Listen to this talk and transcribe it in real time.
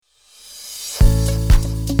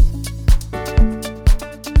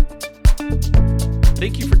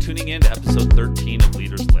Thank you for tuning in to episode 13 of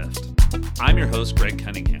Leaders Lift. I'm your host, Greg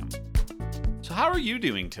Cunningham. So how are you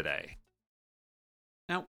doing today?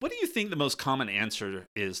 Now, what do you think the most common answer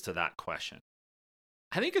is to that question?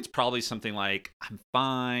 I think it's probably something like, I'm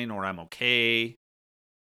fine or I'm okay.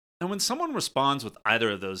 And when someone responds with either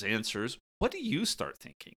of those answers, what do you start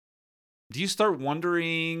thinking? Do you start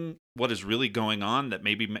wondering what is really going on that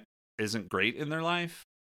maybe isn't great in their life?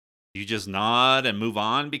 Do you just nod and move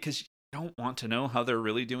on because you don't want to know how they're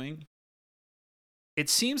really doing? It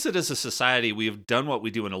seems that as a society, we have done what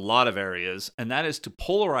we do in a lot of areas, and that is to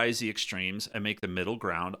polarize the extremes and make the middle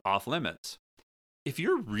ground off limits. If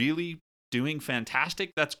you're really doing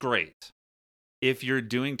fantastic, that's great. If you're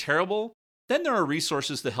doing terrible, then there are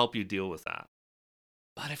resources to help you deal with that.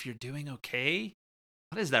 But if you're doing okay,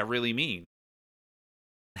 what does that really mean?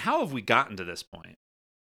 How have we gotten to this point?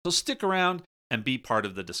 So stick around and be part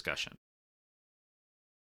of the discussion.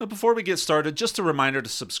 But before we get started, just a reminder to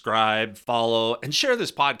subscribe, follow, and share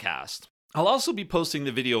this podcast. I'll also be posting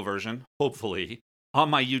the video version, hopefully, on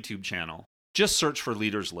my YouTube channel. Just search for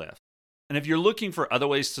Leaders Lift. And if you're looking for other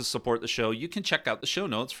ways to support the show, you can check out the show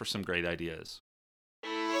notes for some great ideas.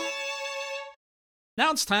 Now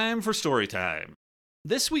it's time for story time.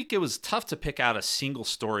 This week, it was tough to pick out a single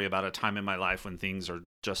story about a time in my life when things are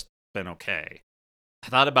just been okay. I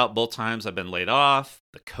thought about both times I've been laid off,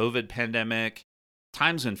 the COVID pandemic,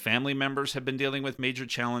 times when family members have been dealing with major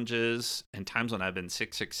challenges, and times when I've been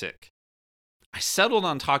sick. I settled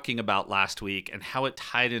on talking about last week and how it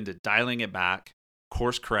tied into dialing it back,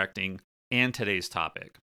 course correcting, and today's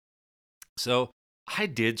topic. So I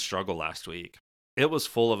did struggle last week. It was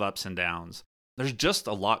full of ups and downs. There's just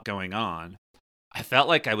a lot going on. I felt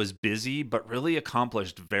like I was busy, but really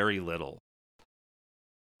accomplished very little.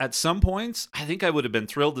 At some points, I think I would have been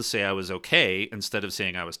thrilled to say I was okay instead of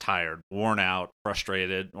saying I was tired, worn out,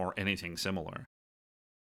 frustrated, or anything similar.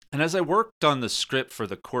 And as I worked on the script for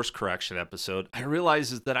the course correction episode, I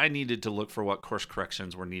realized that I needed to look for what course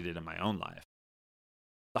corrections were needed in my own life.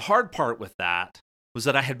 The hard part with that was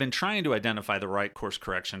that I had been trying to identify the right course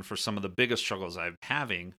correction for some of the biggest struggles I'm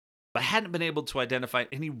having, but hadn't been able to identify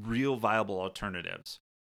any real viable alternatives.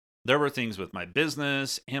 There were things with my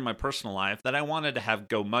business and my personal life that I wanted to have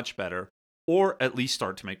go much better, or at least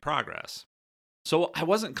start to make progress. So I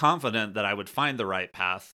wasn't confident that I would find the right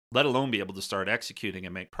path, let alone be able to start executing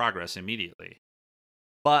and make progress immediately.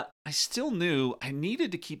 But I still knew I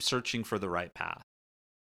needed to keep searching for the right path.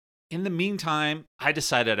 In the meantime, I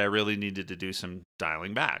decided I really needed to do some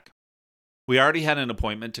dialing back. We already had an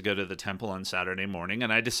appointment to go to the temple on Saturday morning,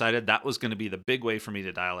 and I decided that was going to be the big way for me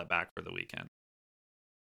to dial it back for the weekend.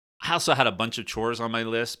 I also had a bunch of chores on my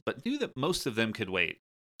list, but knew that most of them could wait.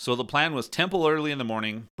 So the plan was temple early in the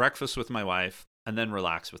morning, breakfast with my wife, and then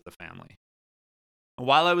relax with the family.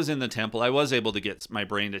 While I was in the temple, I was able to get my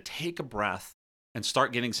brain to take a breath and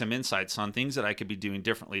start getting some insights on things that I could be doing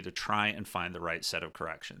differently to try and find the right set of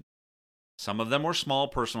corrections. Some of them were small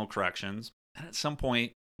personal corrections, and at some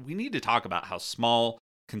point, we need to talk about how small,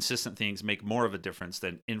 consistent things make more of a difference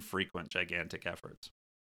than infrequent, gigantic efforts.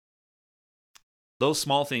 Those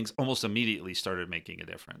small things almost immediately started making a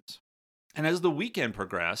difference. And as the weekend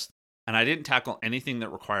progressed, and I didn't tackle anything that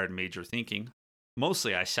required major thinking,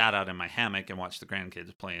 mostly I sat out in my hammock and watched the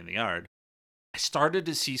grandkids play in the yard, I started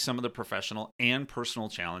to see some of the professional and personal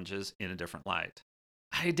challenges in a different light.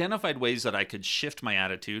 I identified ways that I could shift my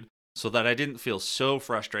attitude so that I didn't feel so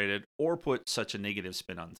frustrated or put such a negative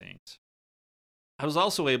spin on things. I was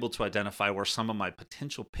also able to identify where some of my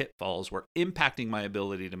potential pitfalls were impacting my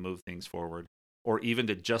ability to move things forward, or even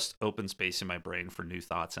to just open space in my brain for new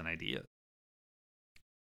thoughts and ideas.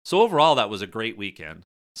 So overall, that was a great weekend.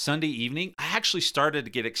 Sunday evening, I actually started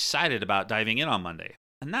to get excited about diving in on Monday,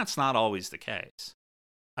 and that's not always the case.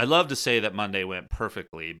 I'd love to say that Monday went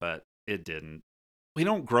perfectly, but it didn't. We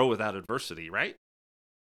don't grow without adversity, right?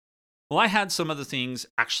 Well, I had some of the things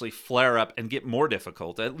actually flare up and get more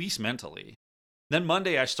difficult, at least mentally. Then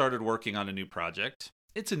Monday, I started working on a new project.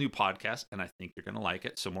 It's a new podcast, and I think you're going to like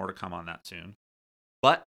it, so more to come on that soon.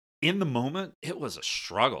 But in the moment, it was a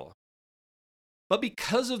struggle. But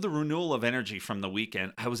because of the renewal of energy from the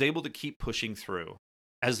weekend, I was able to keep pushing through.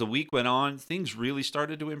 As the week went on, things really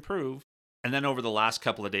started to improve. And then over the last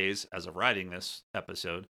couple of days, as of writing this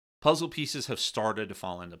episode, puzzle pieces have started to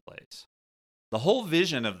fall into place. The whole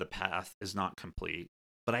vision of the path is not complete,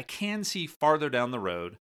 but I can see farther down the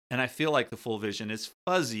road, and I feel like the full vision is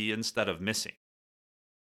fuzzy instead of missing.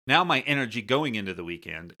 Now my energy going into the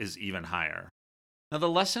weekend is even higher. Now the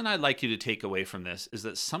lesson I'd like you to take away from this is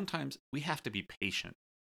that sometimes we have to be patient.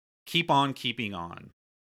 Keep on keeping on.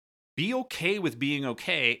 Be okay with being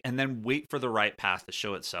okay and then wait for the right path to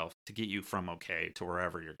show itself to get you from okay to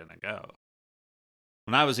wherever you're going to go.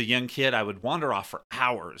 When I was a young kid, I would wander off for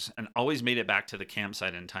hours and always made it back to the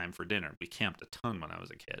campsite in time for dinner. We camped a ton when I was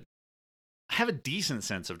a kid. I have a decent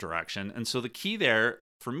sense of direction, and so the key there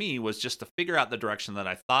for me was just to figure out the direction that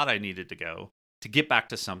I thought I needed to go to get back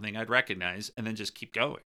to something I'd recognize and then just keep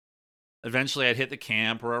going. Eventually, I'd hit the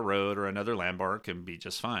camp or a road or another landmark and be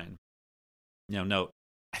just fine. Now, note,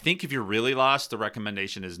 I think if you're really lost, the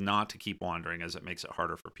recommendation is not to keep wandering as it makes it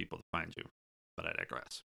harder for people to find you. But I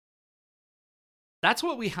digress. That's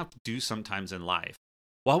what we have to do sometimes in life.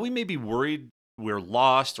 While we may be worried we're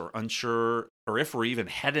lost or unsure, or if we're even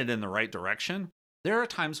headed in the right direction, there are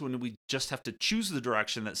times when we just have to choose the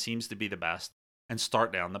direction that seems to be the best and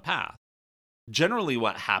start down the path. Generally,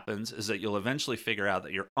 what happens is that you'll eventually figure out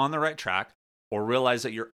that you're on the right track or realize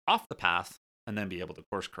that you're off the path and then be able to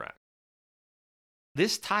course correct.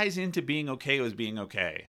 This ties into being okay with being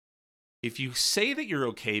okay. If you say that you're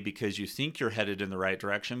okay because you think you're headed in the right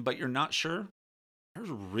direction, but you're not sure, there's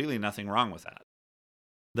really nothing wrong with that.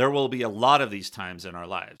 There will be a lot of these times in our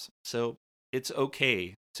lives, so it's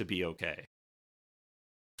okay to be okay.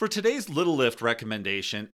 For today's Little Lift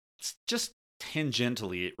recommendation, it's just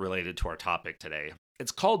tangentially related to our topic today.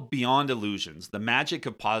 It's called Beyond Illusions: The Magic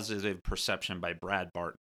of Positive Perception by Brad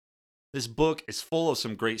Barton. This book is full of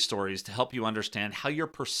some great stories to help you understand how your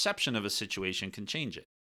perception of a situation can change it.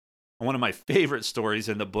 And one of my favorite stories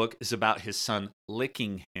in the book is about his son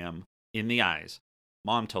licking him in the eyes.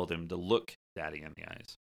 Mom told him to look Daddy in the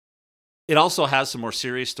eyes. It also has some more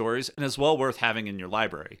serious stories and is well worth having in your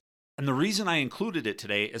library. And the reason I included it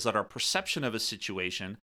today is that our perception of a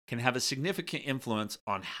situation can have a significant influence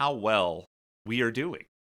on how well we are doing.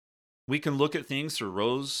 We can look at things through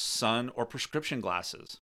rose, sun, or prescription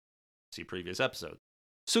glasses. See previous episode.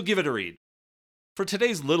 So give it a read. For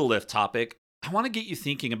today's Little Lift topic, I want to get you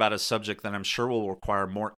thinking about a subject that I'm sure will require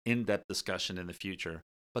more in-depth discussion in the future,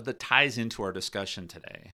 but that ties into our discussion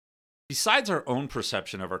today. Besides our own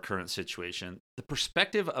perception of our current situation, the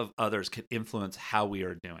perspective of others can influence how we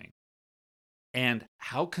are doing and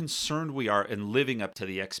how concerned we are in living up to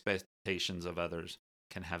the expectations of others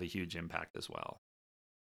can have a huge impact as well.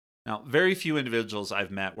 Now, very few individuals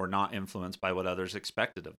I've met were not influenced by what others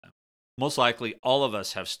expected of them. Most likely, all of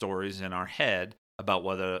us have stories in our head about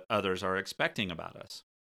what others are expecting about us.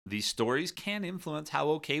 These stories can influence how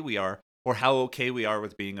okay we are or how okay we are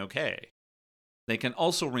with being okay. They can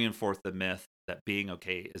also reinforce the myth that being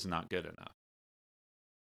okay is not good enough.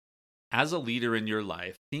 As a leader in your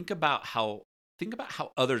life, think about how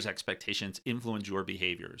others' expectations influence your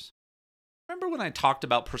behaviors. Remember when I talked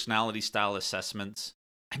about personality style assessments?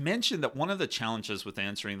 I mentioned that one of the challenges with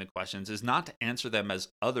answering the questions is not to answer them as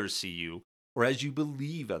others see you or as you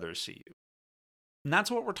believe others see you. And that's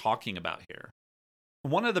what we're talking about here.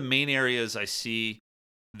 One of the main areas I see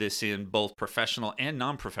this in both professional and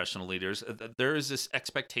non-professional leaders, there is this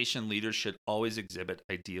expectation leaders should always exhibit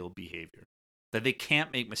ideal behavior, that they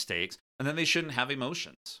can't make mistakes, and that they shouldn't have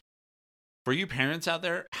emotions. For you parents out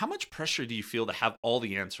there, how much pressure do you feel to have all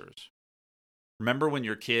the answers? Remember when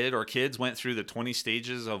your kid or kids went through the 20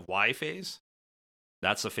 stages of why phase?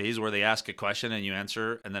 That's the phase where they ask a question and you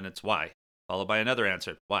answer, and then it's why, followed by another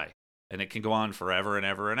answer, why. And it can go on forever and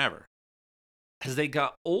ever and ever. As they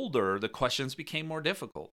got older, the questions became more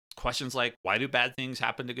difficult. Questions like, why do bad things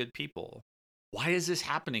happen to good people? Why is this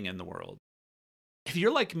happening in the world? If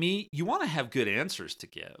you're like me, you want to have good answers to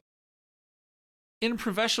give. In a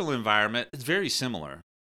professional environment, it's very similar.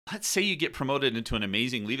 Let's say you get promoted into an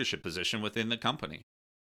amazing leadership position within the company.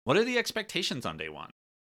 What are the expectations on day one?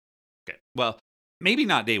 Okay, well, maybe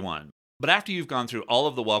not day one, but after you've gone through all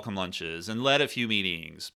of the welcome lunches and led a few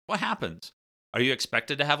meetings, what happens? Are you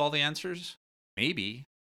expected to have all the answers? Maybe.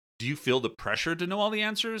 Do you feel the pressure to know all the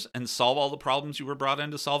answers and solve all the problems you were brought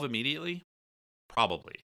in to solve immediately?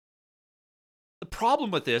 Probably. The problem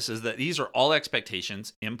with this is that these are all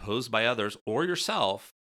expectations imposed by others or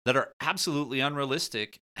yourself that are absolutely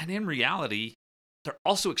unrealistic, and in reality, they're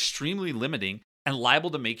also extremely limiting and liable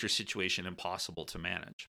to make your situation impossible to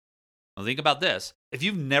manage. Now think about this. If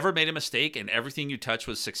you've never made a mistake and everything you touch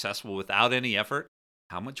was successful without any effort,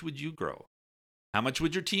 how much would you grow? How much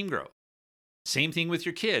would your team grow? Same thing with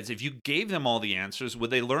your kids. If you gave them all the answers, would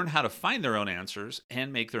they learn how to find their own answers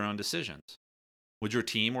and make their own decisions? Would your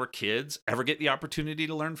team or kids ever get the opportunity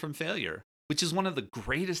to learn from failure, which is one of the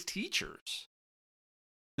greatest teachers?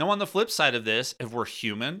 Now, on the flip side of this, if we're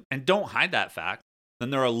human and don't hide that fact,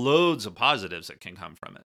 then there are loads of positives that can come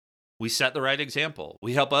from it. We set the right example.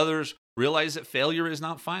 We help others realize that failure is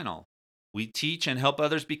not final. We teach and help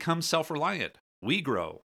others become self-reliant. We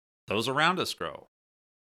grow. Those around us grow.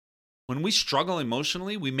 When we struggle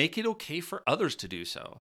emotionally, we make it okay for others to do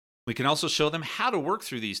so. We can also show them how to work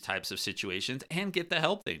through these types of situations and get the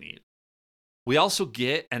help they need. We also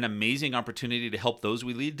get an amazing opportunity to help those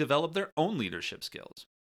we lead develop their own leadership skills.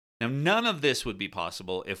 Now, none of this would be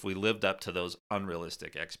possible if we lived up to those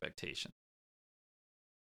unrealistic expectations.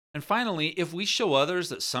 And finally, if we show others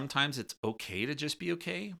that sometimes it's okay to just be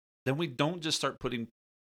okay, then we don't just start putting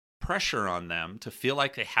pressure on them to feel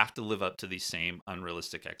like they have to live up to these same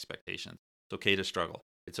unrealistic expectations. It's okay to struggle.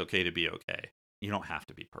 It's okay to be okay. You don't have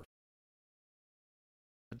to be perfect.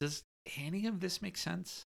 But does any of this make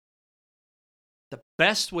sense? The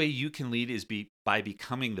best way you can lead is by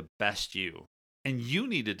becoming the best you. And you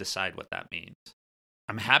need to decide what that means.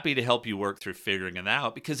 I'm happy to help you work through figuring it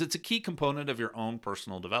out because it's a key component of your own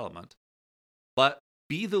personal development. But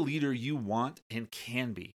be the leader you want and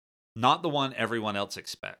can be, not the one everyone else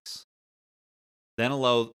expects. Then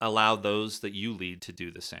allow those that you lead to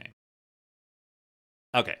do the same.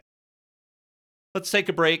 Okay. Let's take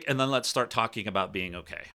a break and then let's start talking about being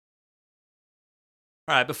okay.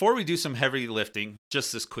 All right, before we do some heavy lifting,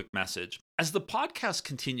 just this quick message. As the podcast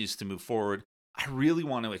continues to move forward, I really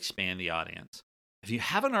want to expand the audience. If you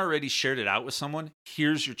haven't already shared it out with someone,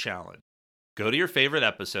 here's your challenge. Go to your favorite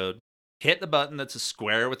episode, hit the button that's a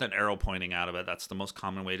square with an arrow pointing out of it. That's the most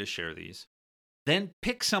common way to share these. Then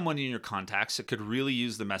pick someone in your contacts that could really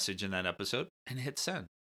use the message in that episode and hit send.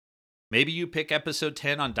 Maybe you pick episode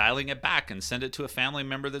 10 on dialing it back and send it to a family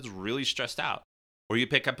member that's really stressed out. Or you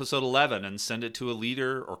pick episode 11 and send it to a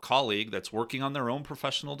leader or colleague that's working on their own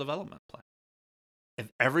professional development plan. If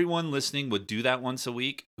everyone listening would do that once a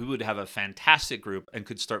week, we would have a fantastic group and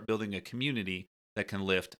could start building a community that can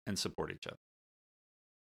lift and support each other.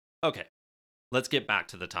 Okay, let's get back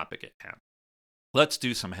to the topic at hand. Let's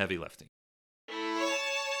do some heavy lifting.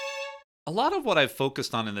 A lot of what I've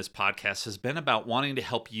focused on in this podcast has been about wanting to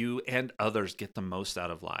help you and others get the most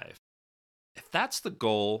out of life. If that's the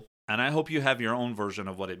goal, and I hope you have your own version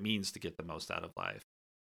of what it means to get the most out of life,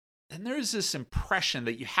 then there's this impression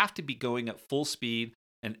that you have to be going at full speed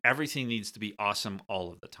and everything needs to be awesome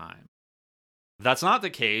all of the time. If that's not the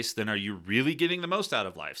case, then are you really getting the most out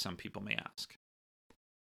of life? Some people may ask.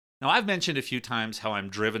 Now, I've mentioned a few times how I'm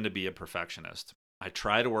driven to be a perfectionist. I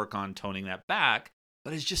try to work on toning that back,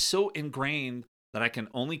 but it's just so ingrained that I can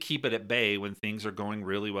only keep it at bay when things are going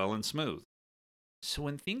really well and smooth. So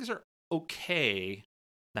when things are okay,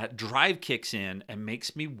 that drive kicks in and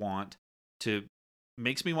makes me want to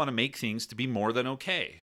make things to be more than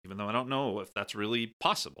okay, even though I don't know if that's really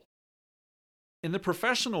possible. In the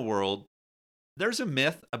professional world, there's a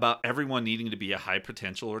myth about everyone needing to be a high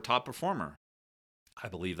potential or top performer. I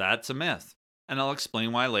believe that's a myth, and I'll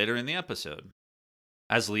explain why later in the episode.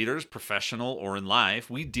 As leaders, professional or in life,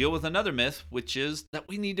 we deal with another myth, which is that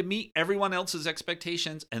we need to meet everyone else's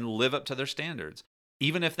expectations and live up to their standards,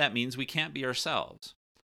 even if that means we can't be ourselves.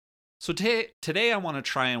 So today I want to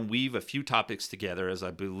try and weave a few topics together as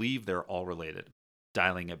I believe they're all related.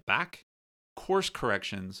 Dialing it back, course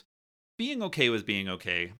corrections, being okay with being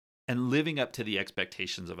okay, and living up to the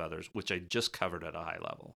expectations of others, which I just covered at a high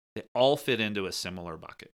level. They all fit into a similar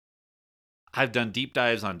bucket. I've done deep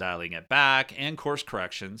dives on dialing it back and course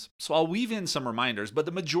corrections, so I'll weave in some reminders, but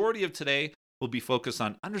the majority of today will be focused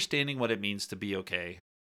on understanding what it means to be okay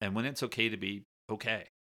and when it's okay to be okay.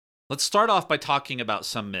 Let's start off by talking about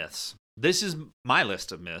some myths. This is my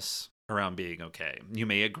list of myths around being okay. You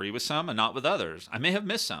may agree with some and not with others. I may have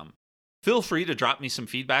missed some. Feel free to drop me some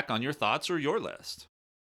feedback on your thoughts or your list.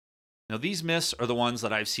 Now, these myths are the ones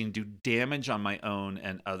that I've seen do damage on my own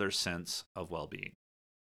and others' sense of well-being.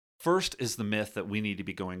 First is the myth that we need to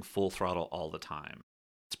be going full throttle all the time.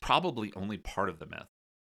 It's probably only part of the myth.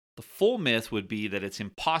 The full myth would be that it's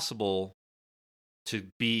impossible to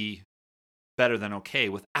be better than okay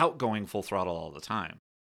without going full throttle all the time.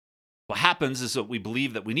 What happens is that we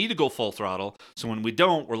believe that we need to go full throttle, so when we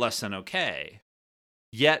don't, we're less than okay.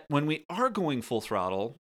 Yet, when we are going full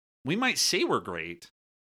throttle, we might say we're great,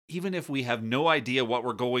 even if we have no idea what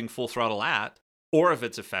we're going full throttle at, or if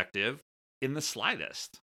it's effective in the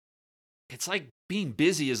slightest. It's like being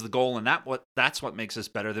busy is the goal, and that's what makes us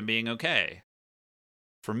better than being okay.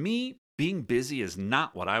 For me, being busy is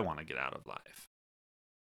not what I want to get out of life.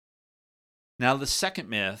 Now, the second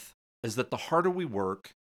myth is that the harder we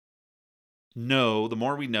work, the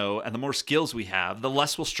more we know, and the more skills we have, the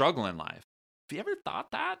less we'll struggle in life. Have you ever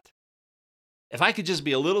thought that? If I could just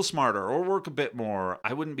be a little smarter or work a bit more,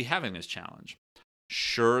 I wouldn't be having this challenge.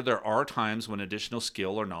 Sure, there are times when additional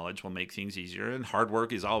skill or knowledge will make things easier, and hard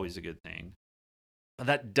work is always a good thing. But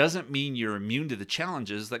that doesn't mean you're immune to the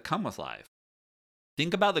challenges that come with life.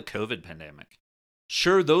 Think about the COVID pandemic.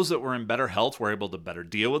 Sure, those that were in better health were able to better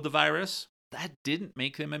deal with the virus. That didn't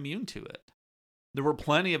make them immune to it. There were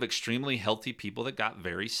plenty of extremely healthy people that got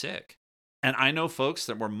very sick. And I know folks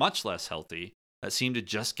that were much less healthy that seemed to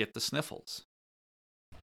just get the sniffles.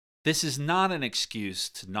 This is not an excuse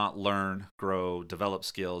to not learn, grow, develop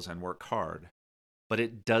skills, and work hard. But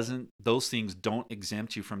those things don't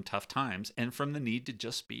exempt you from tough times and from the need to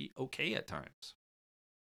just be okay at times.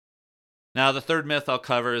 Now, the third myth I'll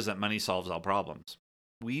cover is that money solves all problems.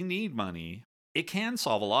 We need money. It can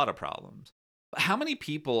solve a lot of problems. But how many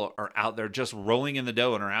people are out there just rolling in the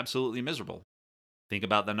dough and are absolutely miserable? Think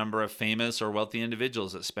about the number of famous or wealthy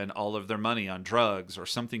individuals that spend all of their money on drugs or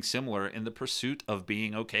something similar in the pursuit of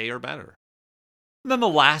being okay or better. And then the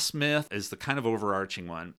last myth is the kind of overarching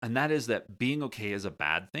one, and that is that being okay is a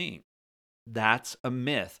bad thing. That's a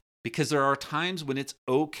myth because there are times when it's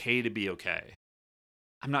okay to be okay.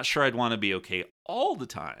 I'm not sure I'd want to be okay all the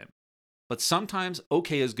time, but sometimes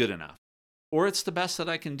okay is good enough, or it's the best that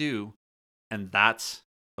I can do, and that's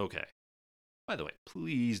okay. By the way,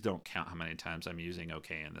 please don't count how many times I'm using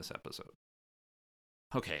okay in this episode.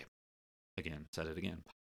 Okay, again, said it again.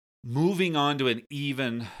 Moving on to an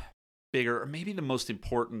even bigger, or maybe the most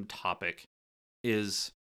important topic,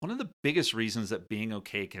 is one of the biggest reasons that being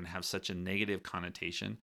okay can have such a negative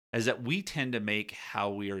connotation is that we tend to make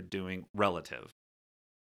how we are doing relative.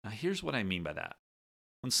 Now, here's what I mean by that.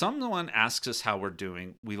 When someone asks us how we're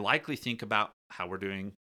doing, we likely think about how we're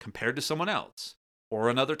doing compared to someone else, or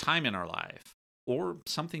another time in our life, or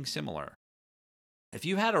something similar. If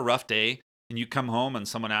you had a rough day and you come home and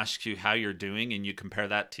someone asks you how you're doing and you compare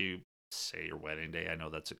that to, say, your wedding day, I know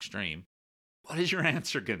that's extreme, what is your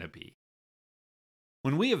answer going to be?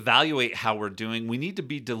 When we evaluate how we're doing, we need to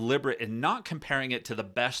be deliberate in not comparing it to the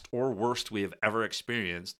best or worst we have ever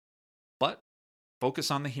experienced, but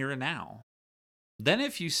focus on the here and now. Then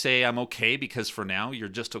if you say, I'm okay because for now you're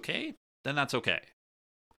just okay, then that's okay.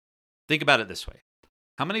 Think about it this way.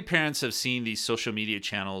 How many parents have seen these social media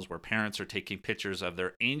channels where parents are taking pictures of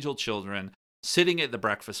their angel children sitting at the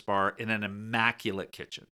breakfast bar in an immaculate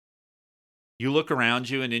kitchen? You look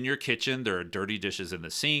around you, and in your kitchen, there are dirty dishes in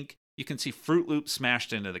the sink. You can see Fruit Loops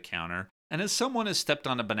smashed into the counter, and as someone has stepped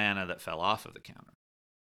on a banana that fell off of the counter.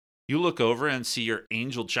 You look over and see your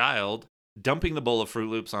angel child dumping the bowl of Fruit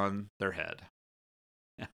Loops on their head.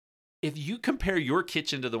 If you compare your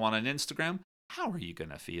kitchen to the one on Instagram, how are you going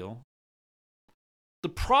to feel? The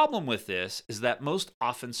problem with this is that most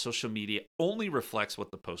often social media only reflects what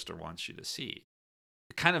the poster wants you to see.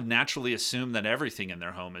 They kind of naturally assume that everything in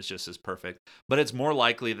their home is just as perfect, but it's more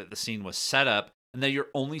likely that the scene was set up and that you're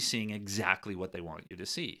only seeing exactly what they want you to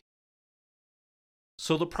see.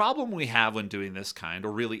 So the problem we have when doing this kind,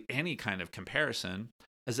 or really any kind of comparison,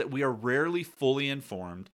 is that we are rarely fully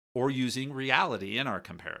informed or using reality in our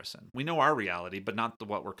comparison. We know our reality, but not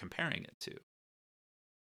what we're comparing it to.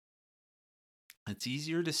 It's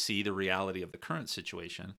easier to see the reality of the current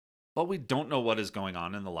situation, but we don't know what is going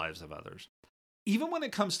on in the lives of others. Even when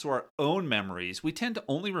it comes to our own memories, we tend to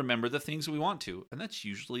only remember the things we want to, and that's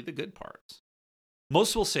usually the good parts.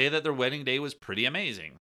 Most will say that their wedding day was pretty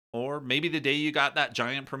amazing, or maybe the day you got that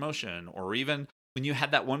giant promotion, or even when you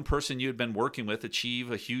had that one person you had been working with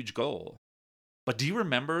achieve a huge goal. But do you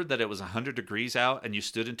remember that it was 100 degrees out and you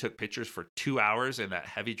stood and took pictures for 2 hours in that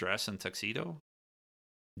heavy dress and tuxedo?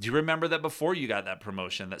 Do you remember that before you got that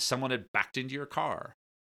promotion that someone had backed into your car?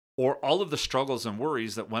 Or all of the struggles and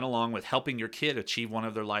worries that went along with helping your kid achieve one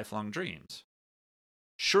of their lifelong dreams?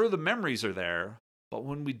 Sure, the memories are there, but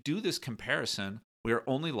when we do this comparison, we are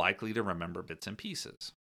only likely to remember bits and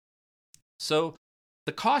pieces. So,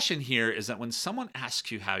 the caution here is that when someone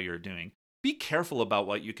asks you how you're doing, be careful about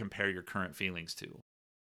what you compare your current feelings to.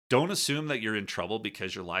 Don't assume that you're in trouble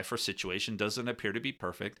because your life or situation doesn't appear to be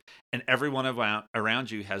perfect and everyone around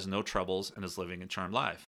you has no troubles and is living a charmed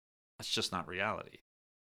life. That's just not reality.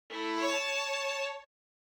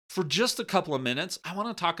 For just a couple of minutes, I want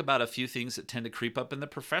to talk about a few things that tend to creep up in the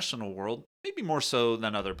professional world, maybe more so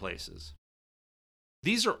than other places.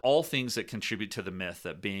 These are all things that contribute to the myth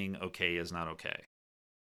that being okay is not okay.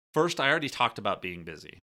 First, I already talked about being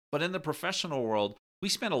busy. But in the professional world, we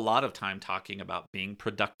spend a lot of time talking about being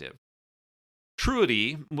productive.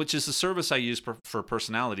 Truity, which is the service I use for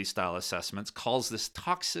personality style assessments, calls this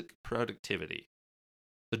toxic productivity.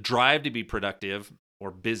 The drive to be productive,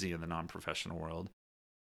 or busy in the non-professional world,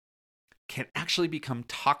 can actually become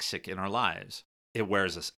toxic in our lives. It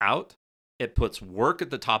wears us out. It puts work at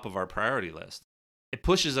the top of our priority list. It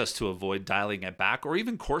pushes us to avoid dialing it back or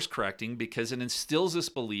even course correcting because it instills this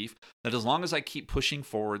belief that as long as I keep pushing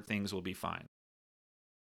forward, things will be fine.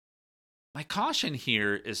 My caution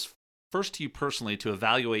here is first to you personally to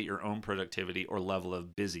evaluate your own productivity or level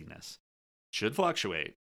of busyness. It should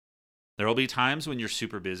fluctuate. There will be times when you're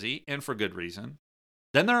super busy, and for good reason.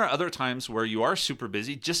 Then there are other times where you are super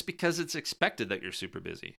busy just because it's expected that you're super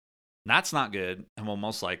busy. That's not good and will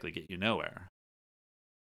most likely get you nowhere.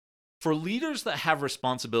 For leaders that have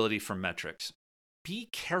responsibility for metrics, be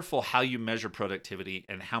careful how you measure productivity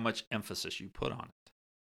and how much emphasis you put on it.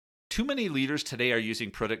 Too many leaders today are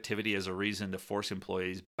using productivity as a reason to force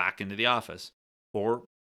employees back into the office, or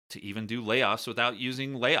to even do layoffs without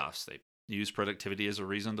using layoffs. They use productivity as a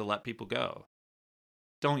reason to let people go.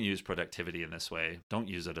 Don't use productivity in this way. Don't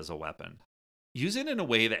use it as a weapon. Use it in a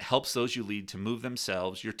way that helps those you lead to move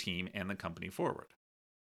themselves, your team, and the company forward.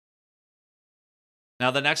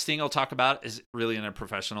 Now, the next thing I'll talk about is really in a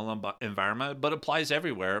professional environment, but applies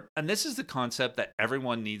everywhere. And this is the concept that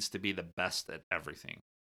everyone needs to be the best at everything.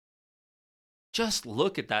 Just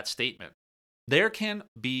look at that statement. There can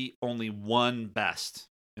be only one best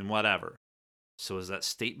in whatever. So is that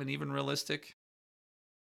statement even realistic?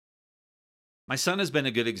 My son has been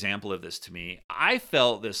a good example of this to me. I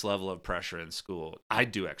felt this level of pressure in school.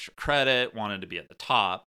 I'd do extra credit, wanted to be at the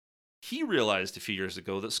top. He realized a few years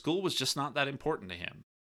ago that school was just not that important to him.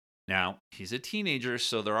 Now, he's a teenager,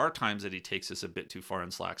 so there are times that he takes this a bit too far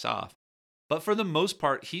and slacks off. But for the most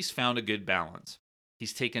part, he's found a good balance.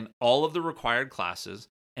 He's taken all of the required classes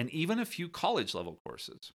and even a few college-level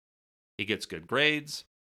courses. He gets good grades,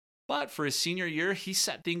 but for his senior year, he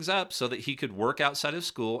set things up so that he could work outside of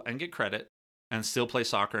school and get credit and still play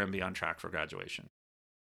soccer and be on track for graduation.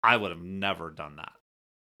 I would have never done that.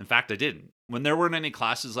 In fact, I didn't. When there weren't any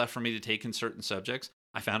classes left for me to take in certain subjects,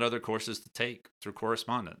 I found other courses to take through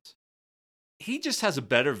correspondence. He just has a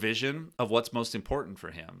better vision of what's most important for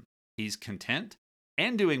him. He's content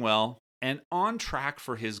and doing well and on track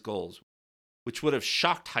for his goals, which would have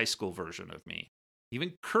shocked high school version of me.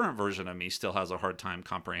 Even current version of me still has a hard time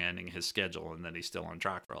comprehending his schedule and that he's still on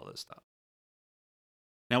track for all this stuff.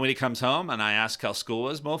 Now, when he comes home and I ask how school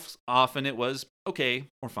was, most often it was okay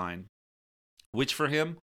or fine, which for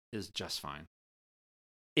him is just fine.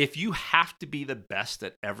 If you have to be the best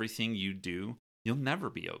at everything you do, you'll never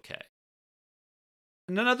be okay.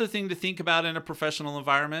 And another thing to think about in a professional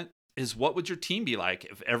environment is what would your team be like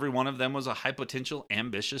if every one of them was a high potential,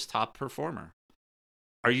 ambitious top performer?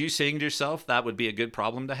 Are you saying to yourself that would be a good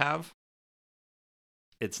problem to have?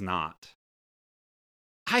 It's not.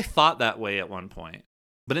 I thought that way at one point.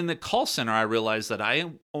 But in the call center, I realized that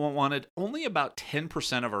I wanted only about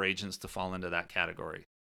 10% of our agents to fall into that category.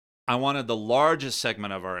 I wanted the largest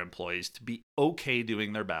segment of our employees to be okay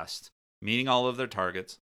doing their best, meeting all of their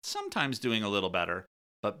targets, sometimes doing a little better,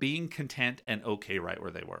 but being content and okay right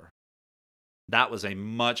where they were. That was a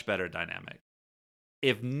much better dynamic.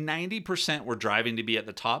 If 90% were driving to be at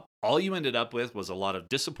the top, all you ended up with was a lot of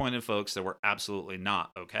disappointed folks that were absolutely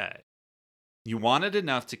not okay. You wanted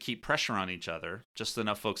enough to keep pressure on each other, just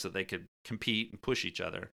enough folks that they could compete and push each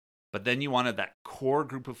other. But then you wanted that core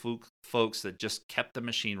group of folks that just kept the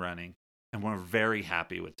machine running and were very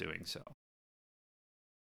happy with doing so.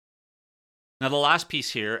 Now, the last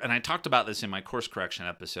piece here, and I talked about this in my course correction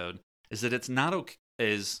episode, is that it's not okay,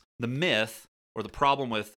 is the myth or the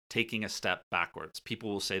problem with taking a step backwards.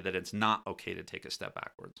 People will say that it's not okay to take a step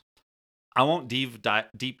backwards. I won't deep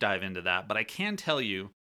dive into that, but I can tell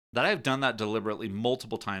you that I've done that deliberately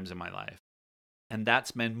multiple times in my life. And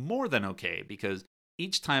that's been more than okay because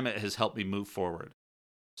each time it has helped me move forward.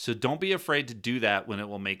 So don't be afraid to do that when it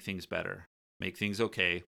will make things better, make things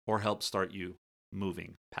okay, or help start you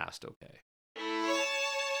moving past okay.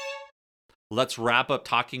 Let's wrap up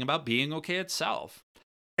talking about being okay itself.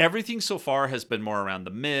 Everything so far has been more around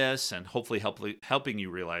the myths and hopefully helping you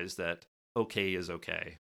realize that okay is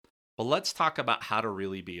okay. But let's talk about how to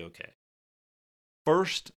really be okay.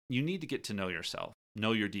 First, you need to get to know yourself,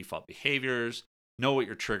 know your default behaviors, know what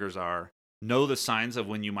your triggers are, know the signs of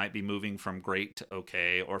when you might be moving from great to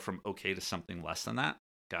okay or from okay to something less than that.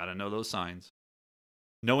 Gotta know those signs.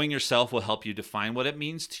 Knowing yourself will help you define what it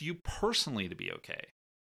means to you personally to be okay.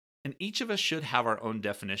 And each of us should have our own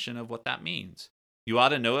definition of what that means. You ought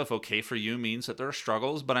to know if okay for you means that there are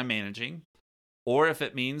struggles, but I'm managing, or if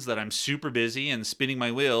it means that I'm super busy and spinning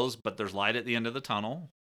my wheels, but there's light at the end of the tunnel.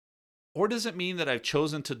 Or does it mean that I've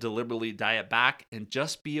chosen to deliberately dial back and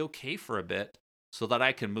just be okay for a bit so that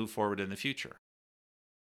I can move forward in the future?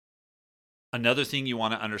 Another thing you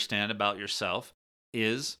want to understand about yourself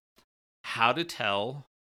is how to tell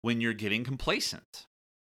when you're getting complacent.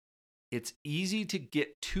 It's easy to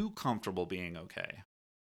get too comfortable being okay.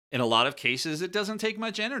 In a lot of cases, it doesn't take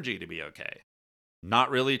much energy to be okay.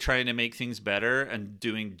 Not really trying to make things better and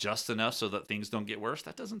doing just enough so that things don't get worse,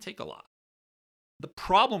 that doesn't take a lot. The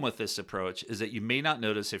problem with this approach is that you may not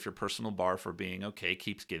notice if your personal bar for being okay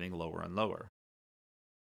keeps getting lower and lower.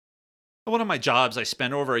 At one of my jobs, I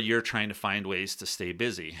spent over a year trying to find ways to stay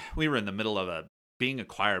busy. We were in the middle of being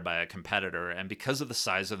acquired by a competitor, and because of the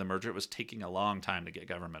size of the merger, it was taking a long time to get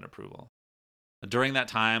government approval. During that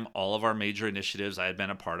time, all of our major initiatives I had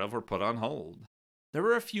been a part of were put on hold. There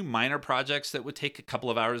were a few minor projects that would take a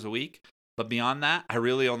couple of hours a week, but beyond that, I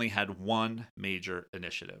really only had one major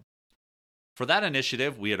initiative. For that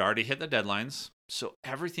initiative, we had already hit the deadlines, so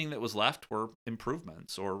everything that was left were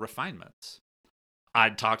improvements or refinements.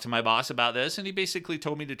 I'd talked to my boss about this, and he basically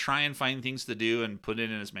told me to try and find things to do and put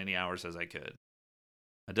in as many hours as I could.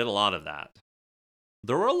 I did a lot of that.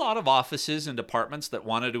 There were a lot of offices and departments that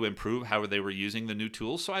wanted to improve how they were using the new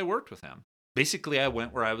tools, so I worked with them. Basically, I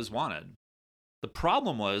went where I was wanted. The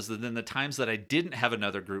problem was that in the times that I didn't have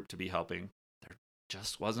another group to be helping, there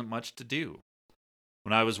just wasn't much to do.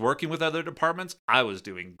 When I was working with other departments, I was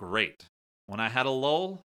doing great. When I had a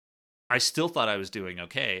lull, I still thought I was doing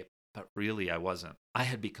okay, but really I wasn't. I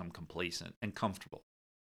had become complacent and comfortable.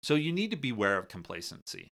 So you need to beware of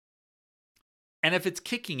complacency. And if it's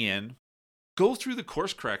kicking in, go through the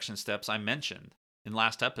course correction steps I mentioned in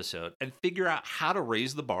last episode and figure out how to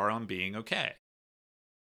raise the bar on being okay.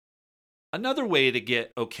 Another way to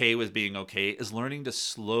get okay with being okay is learning to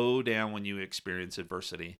slow down when you experience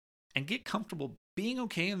adversity and get comfortable being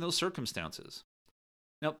okay in those circumstances.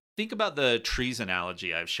 Now, think about the trees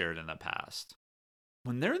analogy I've shared in the past.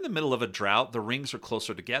 When they're in the middle of a drought, the rings are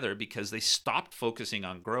closer together because they stopped focusing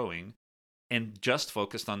on growing and just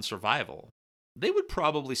focused on survival. They would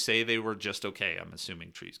probably say they were just okay. I'm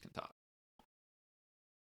assuming trees can talk.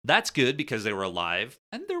 That's good because they were alive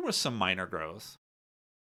and there was some minor growth.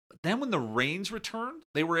 But then when the rains returned,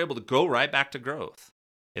 they were able to go right back to growth.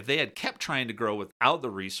 If they had kept trying to grow without the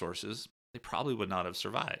resources, they probably would not have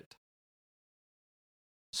survived.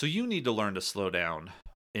 So you need to learn to slow down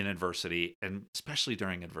in adversity, and especially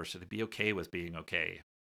during adversity, be okay with being okay.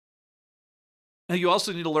 Now, you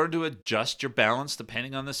also need to learn to adjust your balance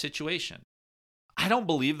depending on the situation. I don't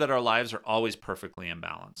believe that our lives are always perfectly in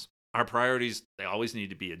balance. Our priorities, they always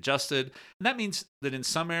need to be adjusted. And that means that in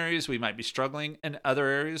some areas we might be struggling, and other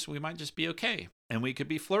areas we might just be okay, and we could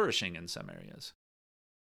be flourishing in some areas.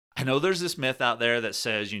 I know there's this myth out there that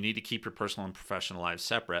says you need to keep your personal and professional lives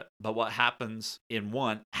separate, but what happens in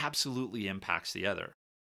one absolutely impacts the other.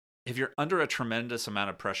 If you're under a tremendous amount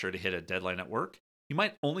of pressure to hit a deadline at work, you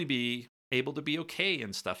might only be able to be okay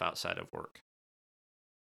in stuff outside of work.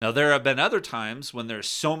 Now, there have been other times when there's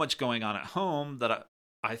so much going on at home that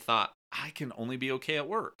I thought I can only be okay at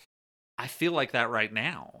work. I feel like that right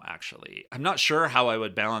now, actually. I'm not sure how I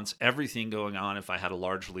would balance everything going on if I had a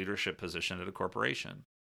large leadership position at a corporation.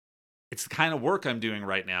 It's the kind of work I'm doing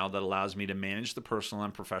right now that allows me to manage the personal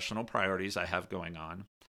and professional priorities I have going on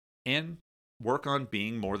and work on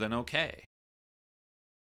being more than okay.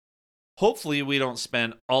 Hopefully, we don't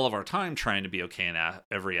spend all of our time trying to be okay in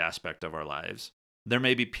every aspect of our lives. There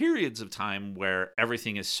may be periods of time where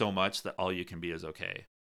everything is so much that all you can be is okay.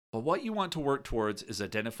 But what you want to work towards is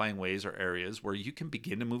identifying ways or areas where you can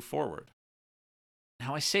begin to move forward.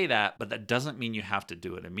 Now, I say that, but that doesn't mean you have to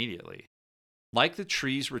do it immediately. Like the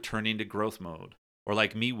trees returning to growth mode, or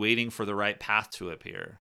like me waiting for the right path to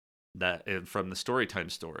appear, that from the Storytime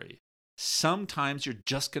story. Sometimes you're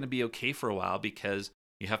just going to be okay for a while because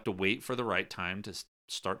you have to wait for the right time to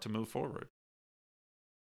start to move forward.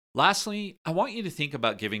 Lastly, I want you to think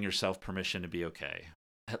about giving yourself permission to be okay,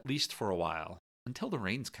 at least for a while, until the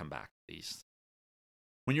rains come back at least.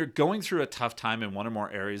 When you're going through a tough time in one or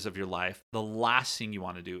more areas of your life, the last thing you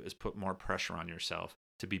want to do is put more pressure on yourself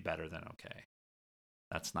to be better than okay.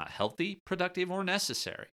 That's not healthy, productive, or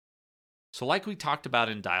necessary. So like we talked about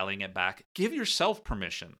in dialing it back, give yourself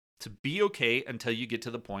permission to be okay until you get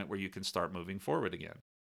to the point where you can start moving forward again.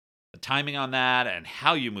 The timing on that and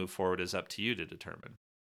how you move forward is up to you to determine.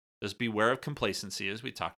 Just beware of complacency, as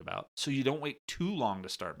we talked about, so you don't wait too long to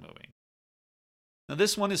start moving. Now,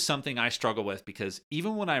 this one is something I struggle with because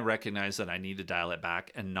even when I recognize that I need to dial it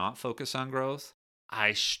back and not focus on growth,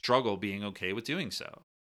 I struggle being okay with doing so.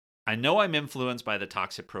 I know I'm influenced by the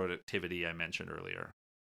toxic productivity I mentioned earlier.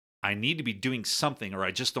 I need to be doing something or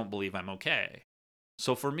I just don't believe I'm okay.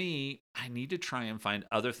 So for me, I need to try and find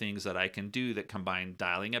other things that I can do that combine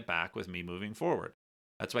dialing it back with me moving forward.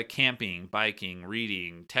 That's why camping, biking,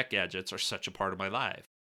 reading, tech gadgets are such a part of my life.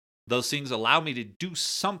 Those things allow me to do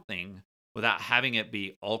something without having it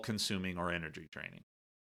be all-consuming or energy draining.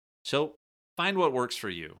 So find what works for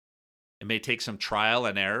you. It may take some trial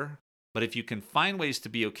and error, but if you can find ways to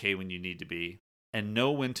be okay when you need to be and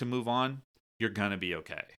know when to move on, you're going to be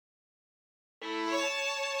okay.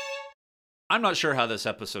 I'm not sure how this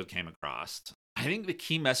episode came across. I think the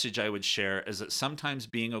key message I would share is that sometimes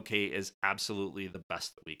being okay is absolutely the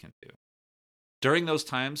best that we can do. During those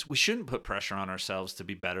times, we shouldn't put pressure on ourselves to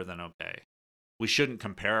be better than okay. We shouldn't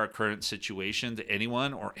compare our current situation to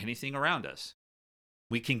anyone or anything around us.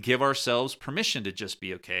 We can give ourselves permission to just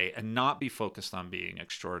be okay and not be focused on being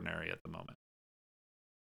extraordinary at the moment.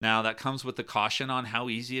 Now, that comes with the caution on how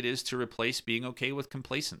easy it is to replace being okay with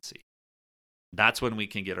complacency. That's when we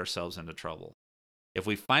can get ourselves into trouble. If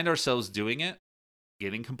we find ourselves doing it,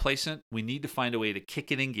 getting complacent, we need to find a way to kick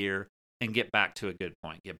it in gear and get back to a good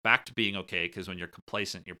point. Get back to being okay, because when you're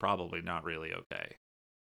complacent, you're probably not really okay.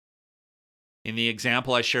 In the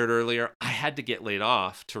example I shared earlier, I had to get laid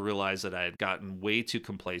off to realize that I had gotten way too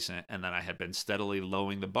complacent and that I had been steadily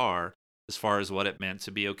lowering the bar as far as what it meant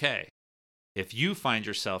to be okay. If you find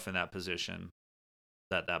yourself in that position,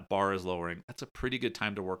 that bar is lowering, that's a pretty good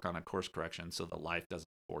time to work on a course correction so that life doesn't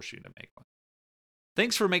force you to make one.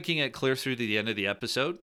 Thanks for making it clear through to the end of the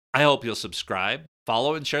episode. I hope you'll subscribe,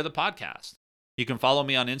 follow, and share the podcast. You can follow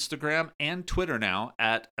me on Instagram and Twitter now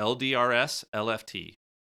at LDRSLFT.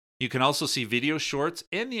 You can also see video shorts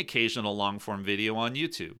and the occasional long-form video on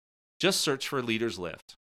YouTube. Just search for Leaders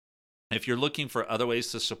Lift. If you're looking for other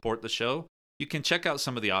ways to support the show, you can check out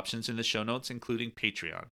some of the options in the show notes, including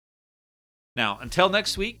Patreon. Now, until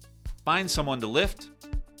next week, find someone to lift,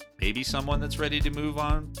 maybe someone that's ready to move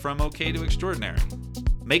on from okay to extraordinary.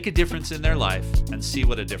 Make a difference in their life and see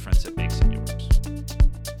what a difference it makes in yours.